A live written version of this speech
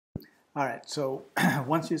All right, so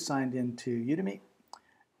once you signed into Udemy,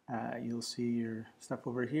 you'll see your stuff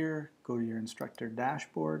over here. Go to your instructor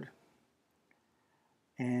dashboard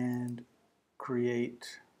and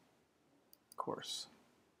create course.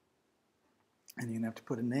 And you're going to have to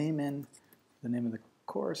put a name in, the name of the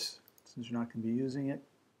course, since you're not going to be using it.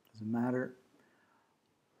 Doesn't matter.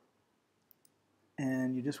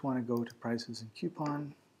 And you just want to go to prices and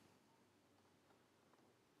coupon.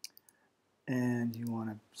 And you want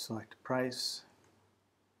to select price.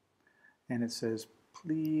 And it says,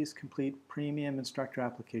 please complete premium instructor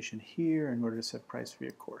application here in order to set price for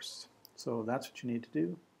your course. So that's what you need to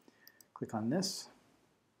do. Click on this.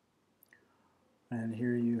 And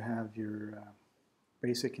here you have your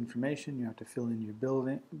basic information. You have to fill in your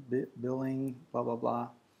billing, blah, blah, blah.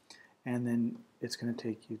 And then it's going to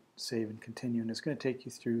take you, save and continue. And it's going to take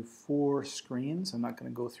you through 4 screens. I'm not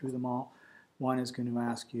going to go through them all. One is going to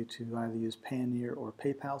ask you to either use Payoneer or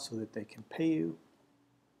PayPal so that they can pay you.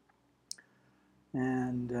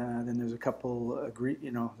 And then there's a couple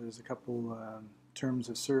terms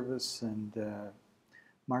of service and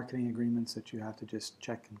marketing agreements that you have to just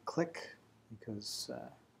check and click because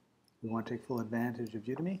we want to take full advantage of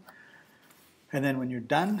Udemy. And then when you're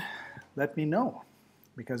done, let me know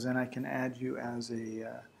because then I can add you as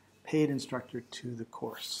a paid instructor to the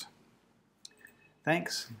course.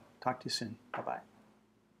 Thanks. Talk to you soon. Bye-bye.